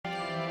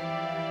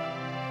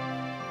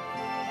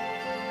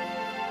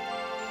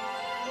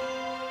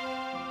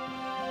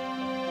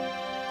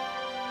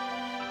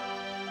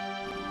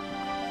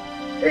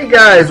Hey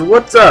guys,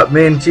 what's up?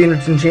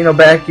 MinccinoCinccino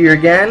back here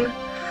again.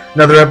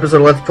 Another episode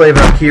of Let's Play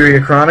Valkyria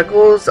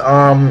Chronicles.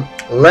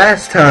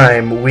 Last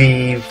time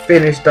we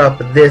finished up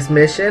this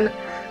mission,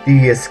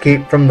 the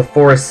escape from the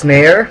forest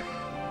snare.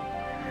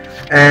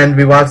 And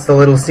we watched the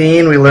little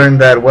scene. We learned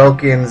that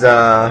Welkin's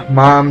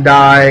mom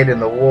died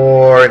in the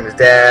war, and his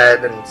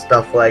dad, and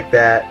stuff like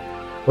that.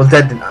 Well, his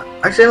dad did not.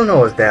 Actually, I don't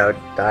know if his dad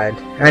died.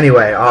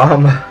 Anyway,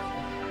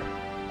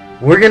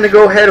 we're gonna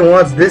go ahead and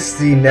watch this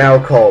scene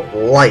now called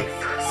Life.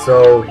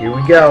 So, here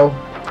we go.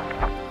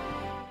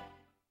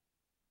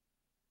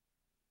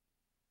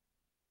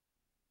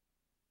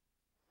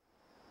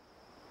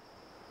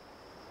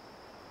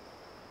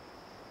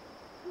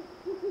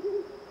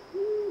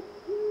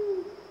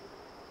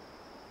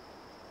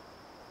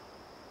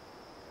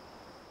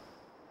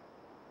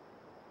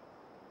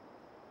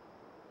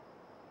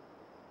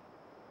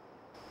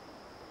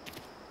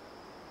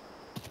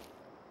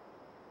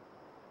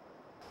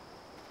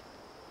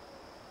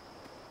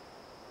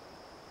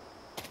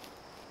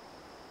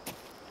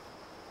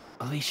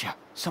 Alicia,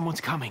 someone's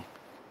coming.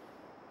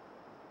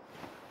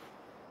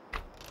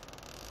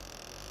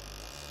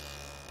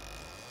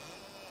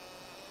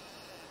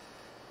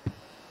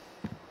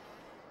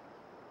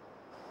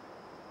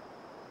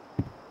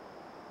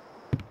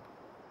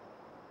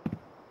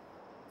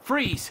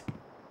 Freeze!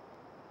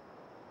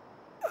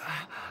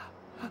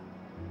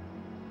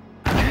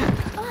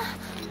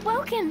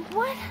 Welkin,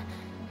 what?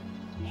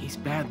 He's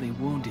badly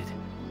wounded.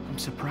 I'm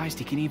surprised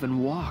he can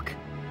even walk.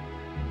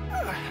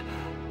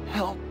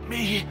 Help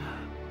me.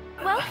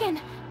 Welkin,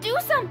 do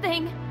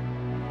something!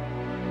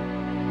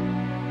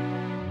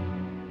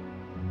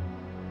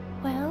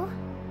 Well?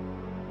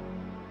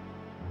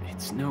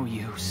 It's no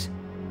use.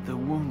 The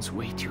wound's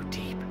way too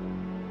deep.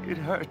 It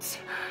hurts.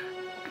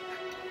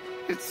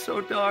 It's so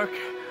dark.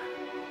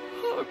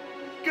 Oh,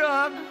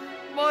 God,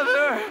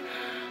 Mother!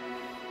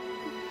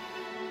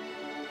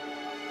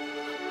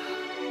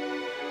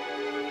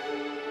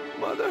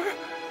 Mother?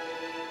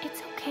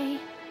 It's okay.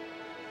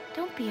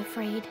 Don't be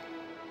afraid.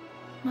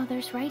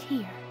 Mother's right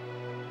here.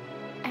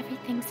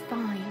 Everything's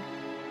fine.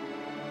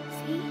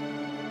 See?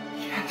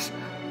 Yes.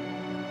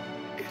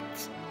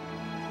 It's...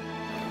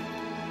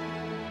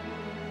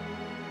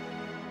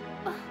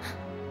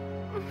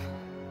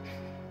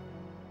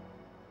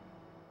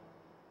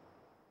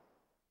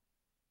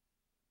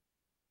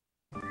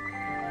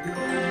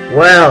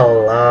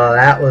 Well,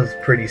 that was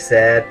pretty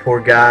sad.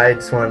 Poor guy,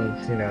 just one,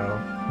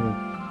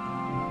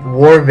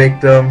 war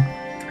victim.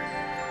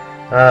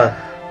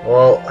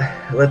 Well,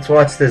 let's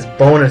watch this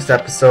bonus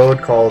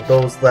episode called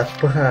Those Left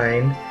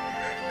Behind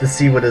to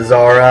see what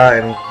Azara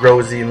and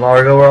Rosie and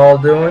Largo are all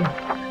doing.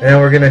 And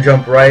then we're going to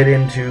jump right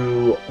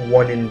into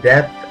One in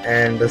Depth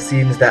and the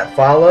scenes that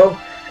follow.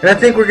 And I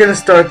think we're going to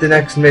start the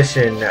next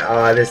mission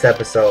this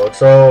episode.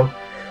 So,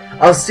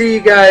 I'll see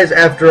you guys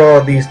after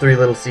all these three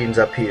little scenes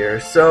up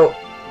here. So,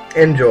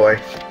 enjoy.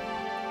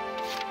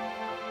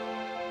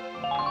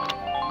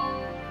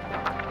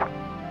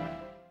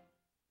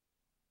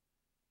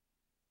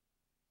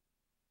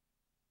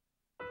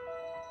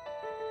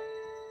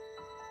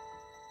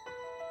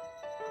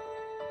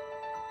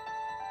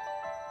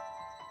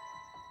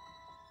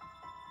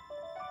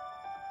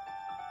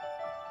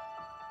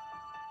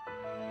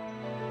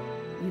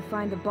 You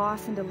find the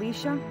boss and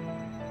Alicia?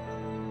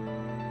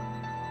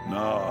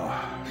 No,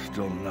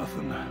 still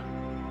nothing.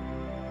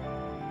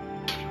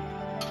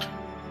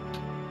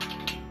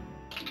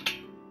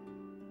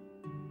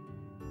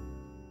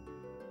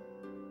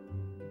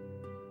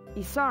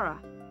 Isara,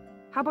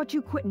 how about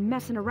you quit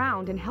messing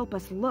around and help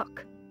us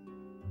look?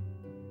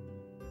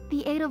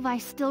 The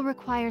Edelweiss still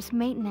requires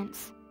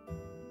maintenance.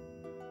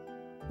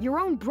 Your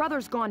own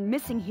brother's gone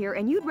missing here,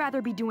 and you'd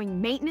rather be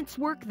doing maintenance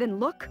work than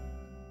look?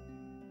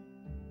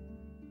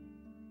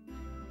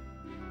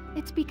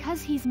 It's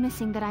because he's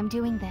missing that I'm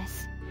doing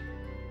this.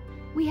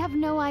 We have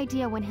no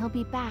idea when he'll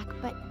be back,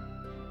 but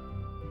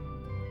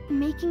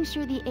making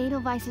sure the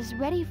Edelweiss is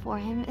ready for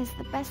him is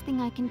the best thing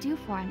I can do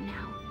for him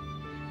now.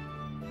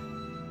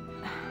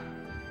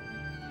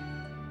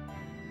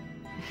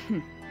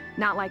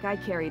 Not like I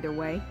care either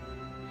way.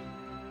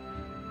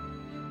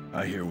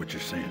 I hear what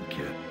you're saying,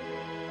 kid.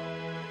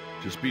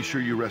 Just be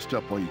sure you rest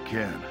up while you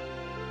can.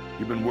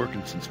 You've been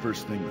working since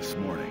first thing this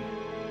morning.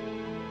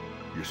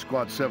 You're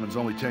Squad 7's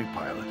only tank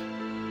pilot.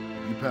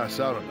 If you pass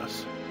out on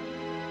us,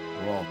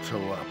 we'll all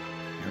tow up.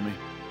 Hear me?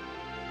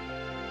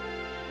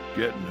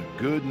 Getting a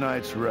good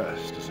night's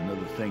rest is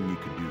another thing you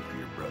can do for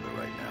your brother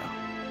right now.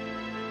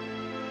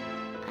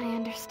 I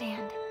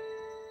understand.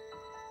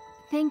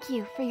 Thank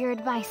you for your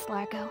advice,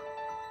 Largo.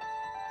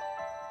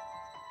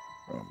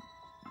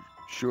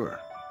 Sure.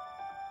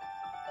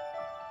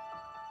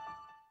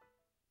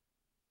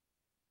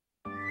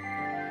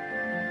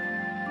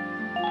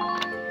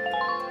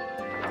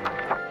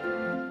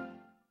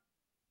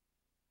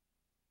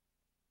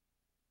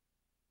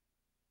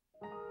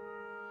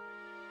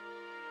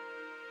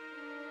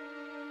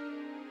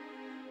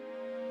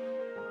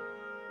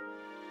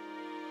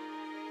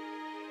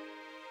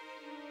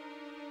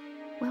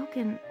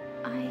 Welkin,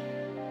 I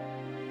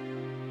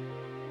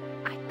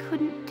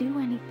couldn't do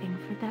anything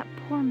for that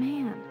poor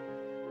man.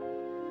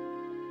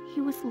 He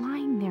was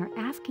lying there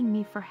asking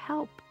me for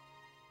help,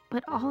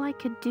 but all I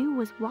could do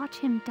was watch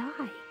him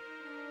die.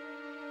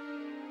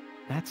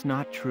 That's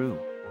not true.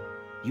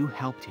 You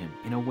helped him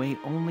in a way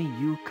only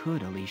you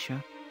could,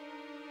 Alicia.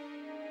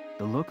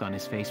 The look on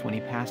his face when he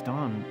passed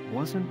on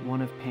wasn't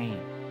one of pain.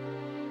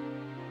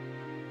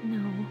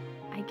 No,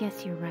 I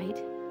guess you're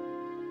right.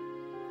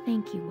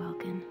 Thank you,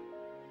 Welkin.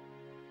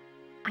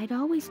 I'd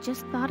always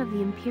just thought of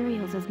the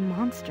Imperials as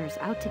monsters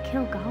out to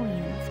kill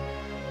Gallians.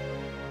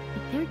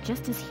 But they're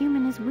just as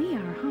human as we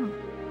are, huh?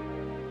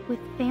 With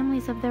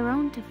families of their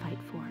own to fight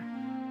for.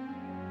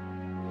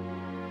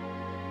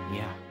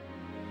 Yeah,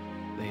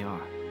 they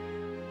are.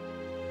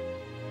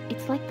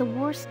 It's like the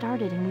war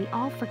started and we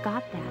all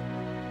forgot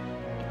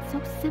that. It's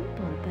so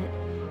simple,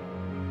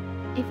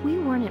 but if we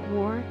weren't at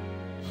war,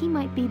 he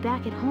might be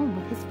back at home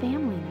with his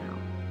family now.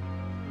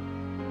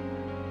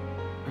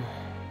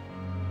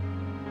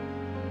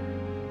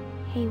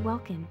 Hey,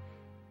 Welkin.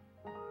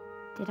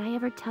 Did I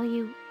ever tell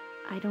you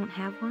I don't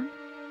have one?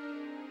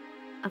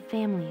 A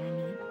family, I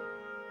mean.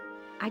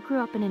 I grew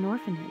up in an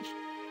orphanage.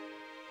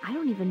 I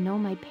don't even know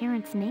my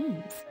parents'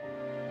 names.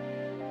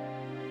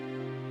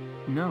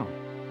 No,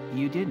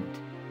 you didn't.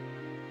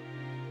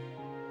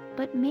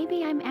 But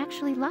maybe I'm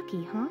actually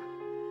lucky, huh?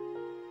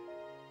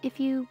 If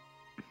you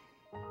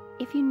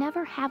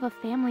never have a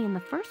family in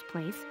the first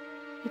place,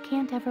 you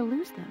can't ever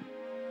lose them.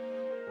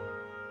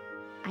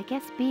 I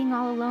guess being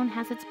all alone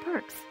has its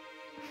perks.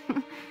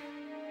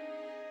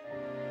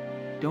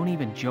 Don't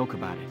even joke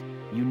about it.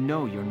 You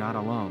know you're not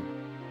alone.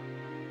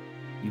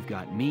 You've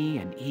got me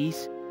and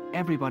Ys,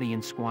 everybody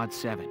in Squad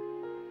 7.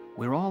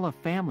 We're all a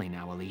family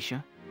now,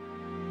 Alicia.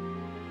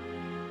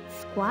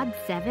 Squad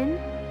 7?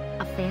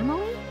 A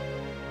family?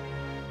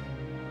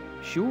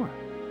 Sure.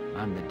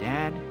 I'm the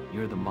dad,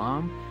 you're the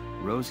mom,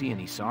 Rosie and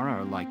Isara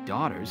are like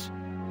daughters.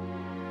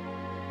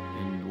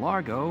 And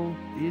Largo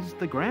is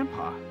the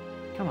grandpa.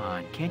 Come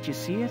on, can't you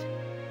see it?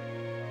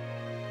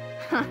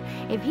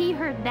 If he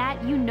heard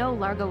that, you know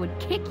Largo would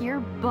kick your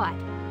butt.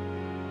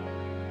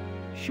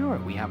 Sure,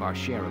 we have our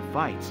share of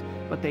fights,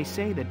 but they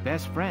say that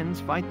best friends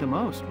fight the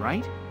most,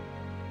 right?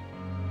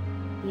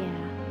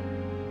 Yeah.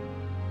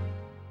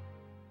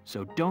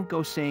 So don't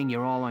go saying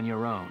you're all on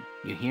your own.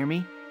 You hear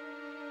me?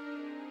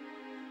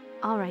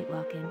 All right,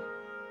 Welkin.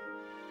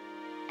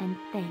 And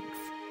thanks.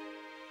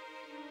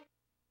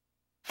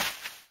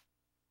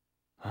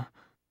 Huh?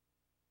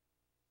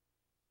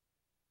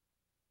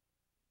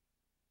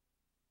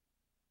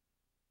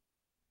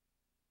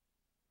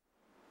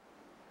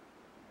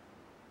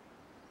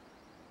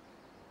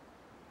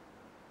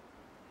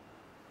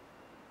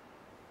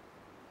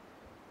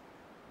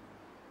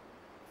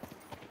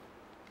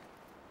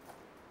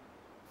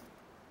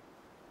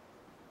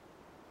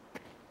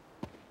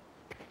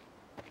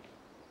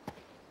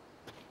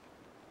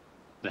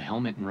 The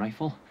helmet and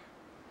rifle?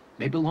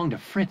 They belong to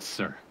Fritz,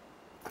 sir.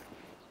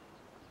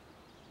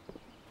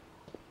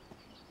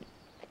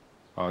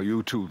 Are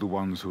you two the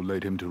ones who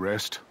laid him to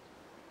rest?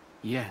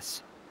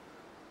 Yes.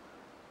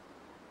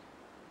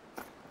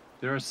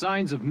 There are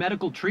signs of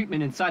medical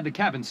treatment inside the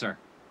cabin, sir.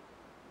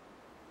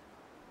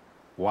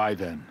 Why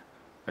then?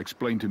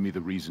 Explain to me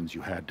the reasons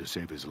you had to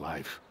save his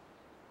life.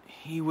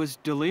 He was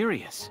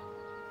delirious.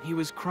 He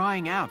was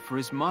crying out for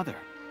his mother.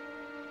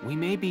 We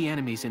may be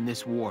enemies in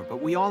this war,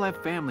 but we all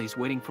have families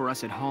waiting for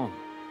us at home.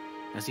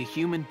 As a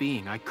human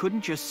being, I couldn't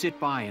just sit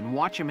by and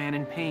watch a man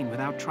in pain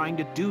without trying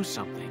to do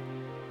something.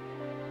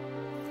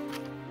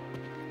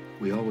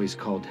 We always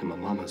called him a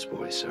mama's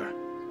boy, sir.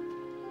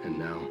 And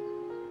now...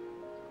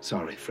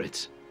 Sorry,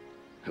 Fritz.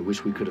 I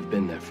wish we could have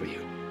been there for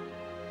you.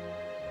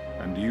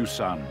 And you,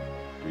 son,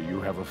 do you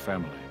have a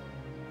family?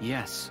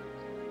 Yes.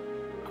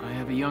 I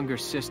have a younger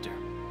sister.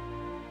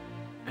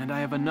 And I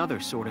have another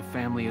sort of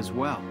family as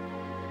well.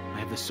 I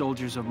have the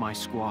soldiers of my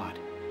squad.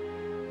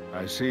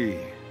 I see.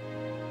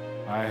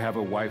 I have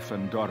a wife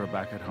and daughter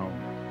back at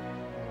home.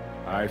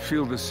 I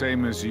feel the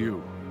same as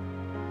you.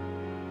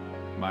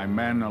 My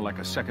men are like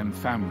a second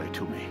family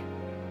to me.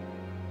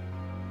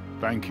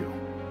 Thank you.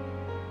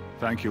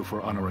 Thank you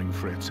for honoring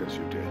Fritz as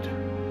you did.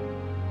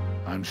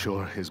 I'm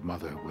sure his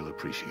mother will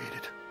appreciate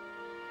it.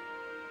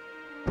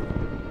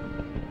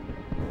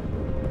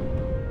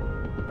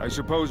 I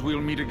suppose we'll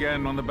meet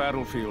again on the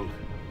battlefield.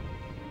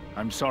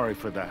 I'm sorry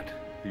for that.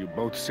 You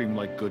both seem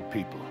like good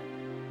people.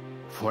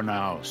 For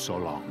now, so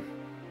long.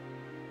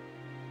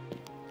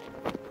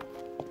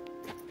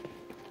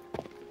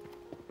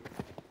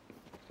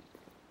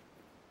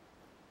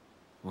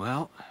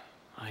 Well,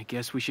 I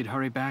guess we should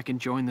hurry back and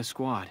join the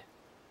squad.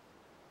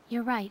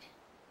 You're right.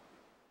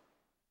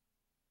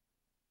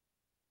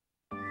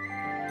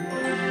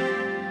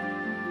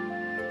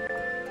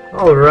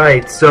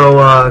 Alright, so,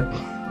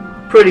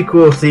 pretty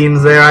cool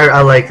scenes there.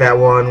 I like that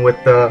one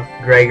with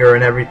Gregor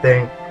and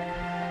everything.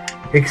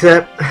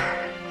 Except,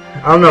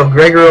 I don't know,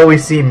 Gregor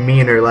always seemed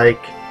meaner,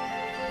 like,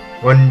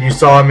 when you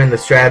saw him in the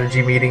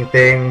strategy meeting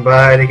thing,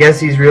 but I guess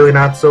he's really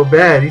not so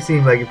bad. He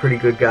seemed like a pretty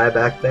good guy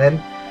back then.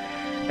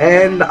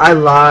 And I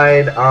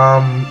lied,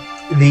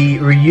 the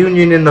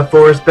reunion in the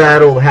forest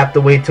battle will have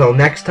to wait till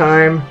next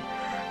time.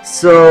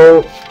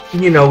 So,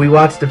 you know, we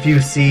watched a few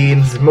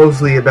scenes,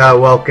 mostly about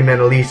Welkin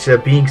and Alicia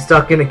being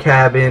stuck in a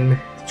cabin,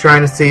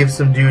 trying to save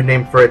some dude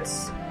named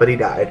Fritz, but he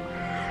died.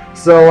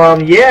 So,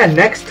 yeah,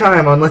 next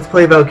time on Let's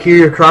Play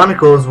Valkyria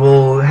Chronicles,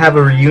 we'll have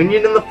a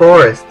reunion in the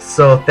forest.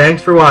 So,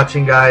 thanks for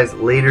watching, guys.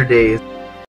 Later days.